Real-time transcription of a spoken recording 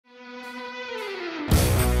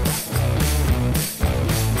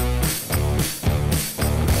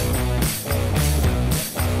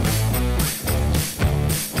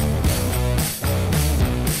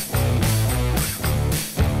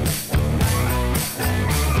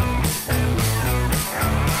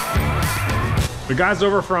The guys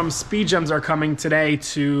over from Speed Gems are coming today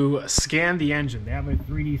to scan the engine. They have a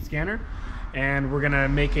 3D scanner, and we're gonna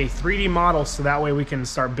make a 3D model so that way we can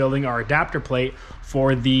start building our adapter plate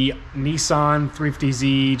for the Nissan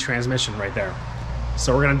 350Z transmission right there.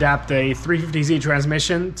 So we're gonna adapt a 350Z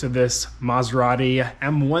transmission to this Maserati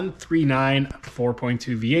M139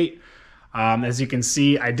 4.2 V8. As you can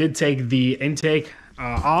see, I did take the intake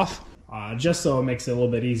off just so it makes it a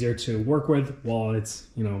little bit easier to work with while it's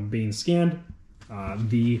being scanned.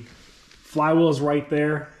 The flywheel is right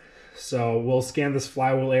there, so we'll scan this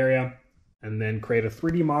flywheel area and then create a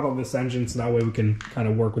 3D model of this engine so that way we can kind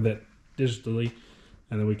of work with it digitally,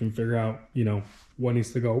 and then we can figure out what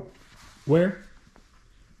needs to go where.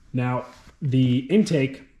 Now the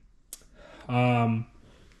intake,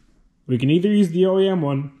 we can either use the OEM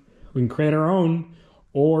one, we can create our own,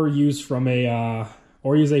 or use from a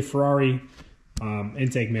Ferrari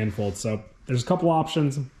intake manifold. So there's a couple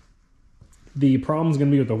options. The problem is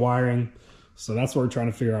going to be with the wiring, so that's what we're trying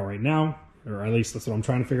to figure out right now, or at least that's what I'm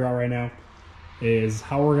trying to figure out right now, is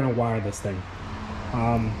how we're going to wire this thing.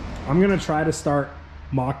 I'm going to try to start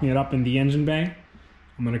mocking it up in the engine bay.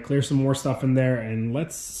 I'm going to clear some more stuff in there, and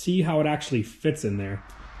let's see how it actually fits in there.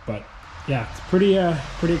 But yeah, it's pretty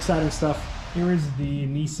exciting stuff. Here is the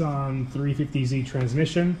Nissan 350Z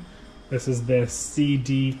transmission. This is the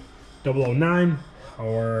CD009,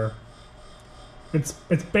 or it's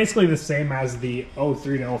basically the same as the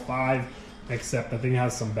 03 to 05, except I think it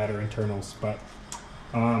has some better internals. But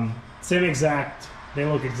same exact, they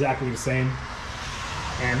look exactly the same.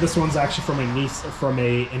 And this one's actually from a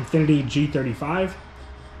Infiniti G35,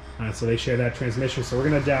 so they share that transmission. So we're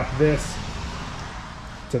gonna adapt this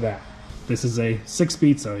to that. This is a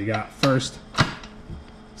 6-speed, so you got first,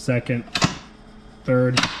 second,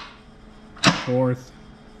 third, fourth,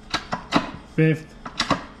 fifth,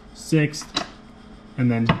 sixth, and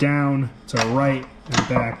then down to right and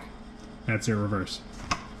back. That's your reverse.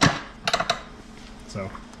 So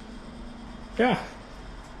yeah,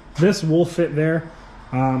 this will fit there.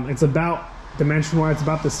 It's about, dimension-wise, it's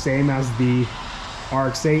about the same as the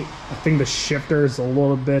RX8. I think the shifter is a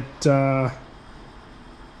little bit, I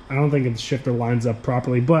don't think the shifter lines up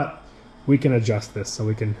properly, but we can adjust this, so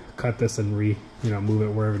we can cut this and move it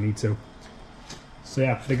wherever we need to. So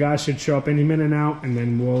yeah, the guys should show up any minute now, and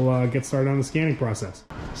then we'll get started on the scanning process.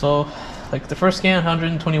 So, like the first scan,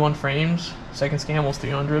 121 frames. Second scan was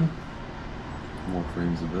 300. More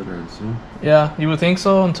frames the better, I assume. Yeah, you would think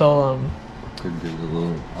so until could get a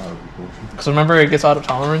little out of proportion. Because remember, it gets out of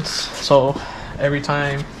tolerance. So every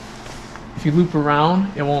time, if you loop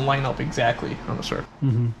around, it won't line up exactly on the circle.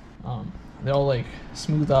 They all like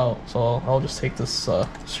smooth out. So I'll just take this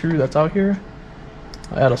screw that's out here,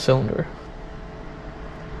 add a cylinder.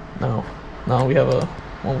 Now we have a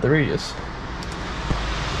one with the radius.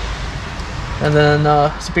 And then,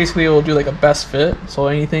 so basically it will do like a best fit. So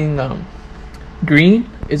anything green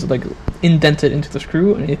is like indented into the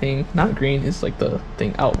screw, and anything not green is like the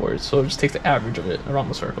thing outwards. So it just takes the average of it around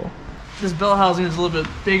the circle. This bell housing is a little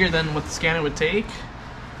bit bigger than what the scanner would take.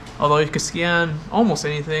 Although you could scan almost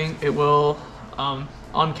anything, it will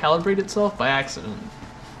uncalibrate itself by accident,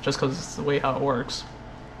 just because it's the way how it works.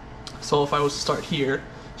 So if I was to start here,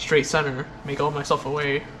 straight center, make all myself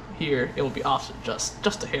away here, it will be off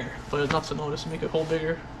just a hair, but enough to notice and make it hold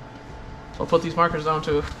bigger. So I'll put these markers down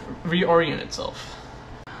to reorient itself.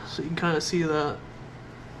 So you can kind of see that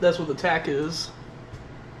that's what the tack is,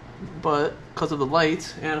 but because of the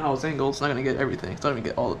light and how it's angled, it's not going to get everything. It's not going to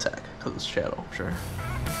get all the tack because it's shadow, I'm sure.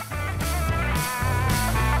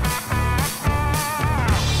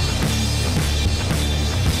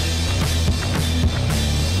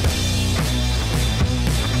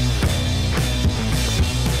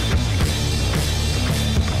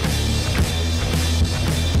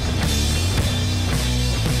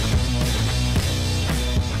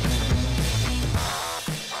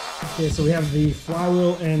 Okay, so we have the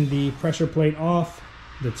flywheel and the pressure plate off,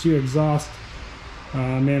 the two exhaust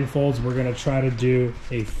manifolds. We're going to try to do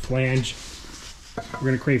a flange. We're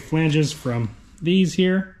going to create flanges from these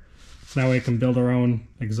here, so that way we can build our own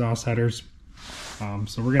exhaust headers.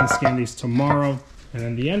 So we're going to scan these tomorrow, and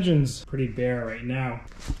then the engine's pretty bare right now.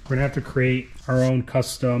 We're going to have to create our own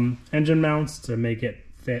custom engine mounts to make it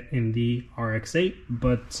fit in the RX8,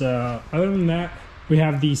 but other than that, we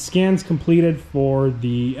have the scans completed for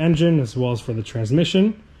the engine as well as for the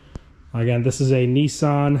transmission. Again, this is a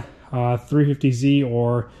Nissan 350Z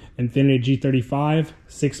or Infiniti G35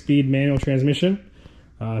 6-speed manual transmission.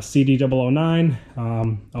 CD009,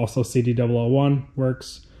 also CD001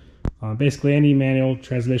 works. Basically any manual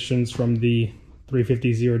transmissions from the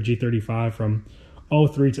 350Z or G35 from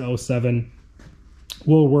 03 to 07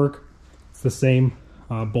 will work. It's the same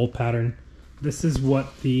bolt pattern. This is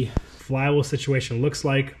what the flywheel situation looks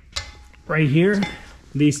like. Right here,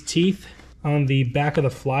 these teeth on the back of the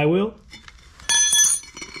flywheel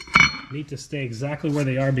need to stay exactly where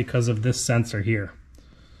they are because of this sensor here.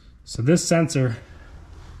 So this sensor,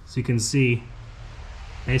 as you can see,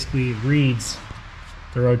 basically reads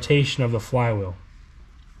the rotation of the flywheel.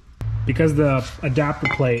 Because the adapter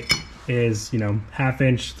plate is, you know, 1/2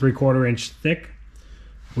 inch, 3/4 inch thick,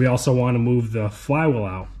 we also want to move the flywheel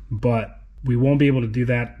out, but we won't be able to do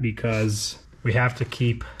that because we have to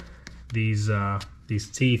keep these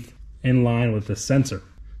teeth in line with the sensor.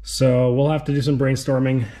 So we'll have to do some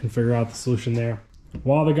brainstorming and figure out the solution there.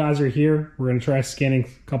 While the guys are here, we're going to try scanning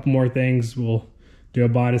a couple more things. We'll do a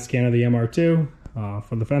body scan of the MR2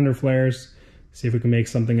 for the fender flares, see if we can make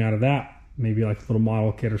something out of that. Maybe like a little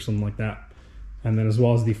model kit or something like that. And then as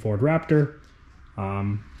well as the Ford Raptor,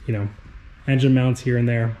 you know, engine mounts here and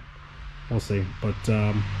there. We'll see. But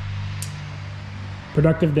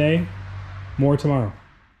productive day, more tomorrow.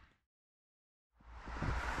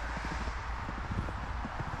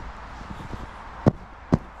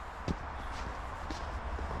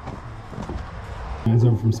 Guys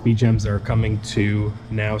over from Speed Gems are coming to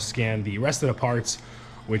now scan the rest of the parts,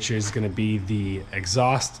 which is going to be the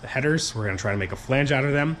exhaust headers. We're going to try to make a flange out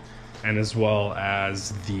of them, and as well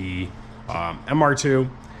as the MR2,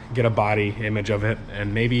 get a body image of it,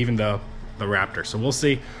 and maybe even the Raptor. So we'll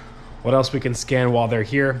see what else we can scan while they're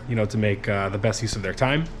here, you know, to make the best use of their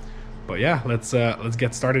time. But yeah, let's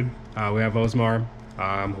get started. We have Osmar,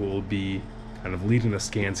 who will be kind of leading the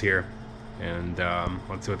scans here, and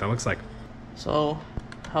let's see what that looks like. So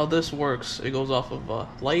how this works, it goes off of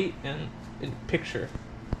light and picture.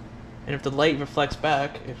 And if the light reflects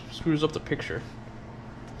back, it screws up the picture.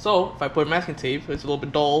 So if I put masking tape, it's a little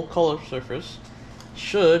bit dull color surface,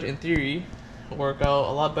 should, in theory, work out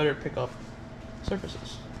a lot better pick up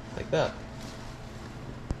surfaces, like that.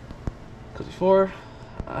 Because before,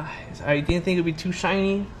 I didn't think it would be too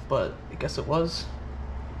shiny, but I guess it was.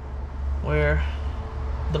 Where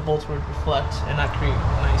the bolts would reflect and not create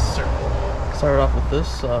a nice circle. Started off with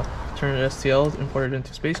this, turned it STL, imported it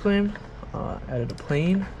into Space Claim, added a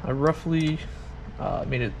plane. I roughly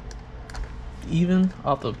made it even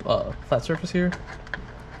off the flat surface here.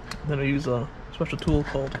 Then I use a special tool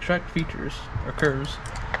called Extract Features, or Curves.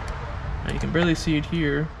 Now you can barely see it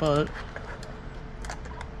here, but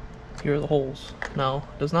here are the holes. Now,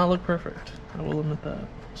 does not look perfect, I will admit that.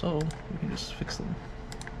 So, we can just fix them.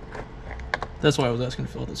 That's why I was asking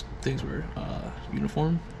if all those things were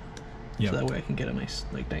uniform. Yep. So that way I can get a nice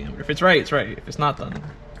like diameter. If it's right, it's right. If it's not, then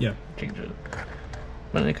yeah, change it.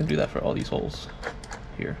 But I can do that for all these holes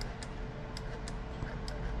here.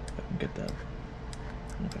 I can get that.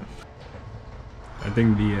 Okay. I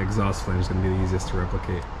think the exhaust flame is going to be the easiest to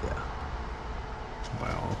replicate. Yeah.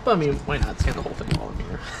 By all. But I mean, why not scan the whole thing while I'm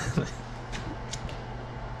here?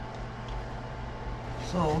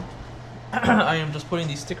 So, I am just putting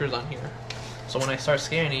these stickers on here. So when I start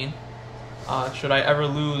scanning, should I ever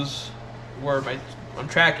lose where I'm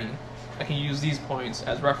tracking, I can use these points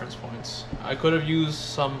as reference points. I could have used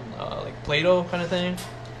some like Play-Doh kind of thing,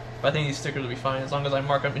 but I think these stickers will be fine as long as I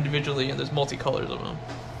mark them individually and there's multicolors of them.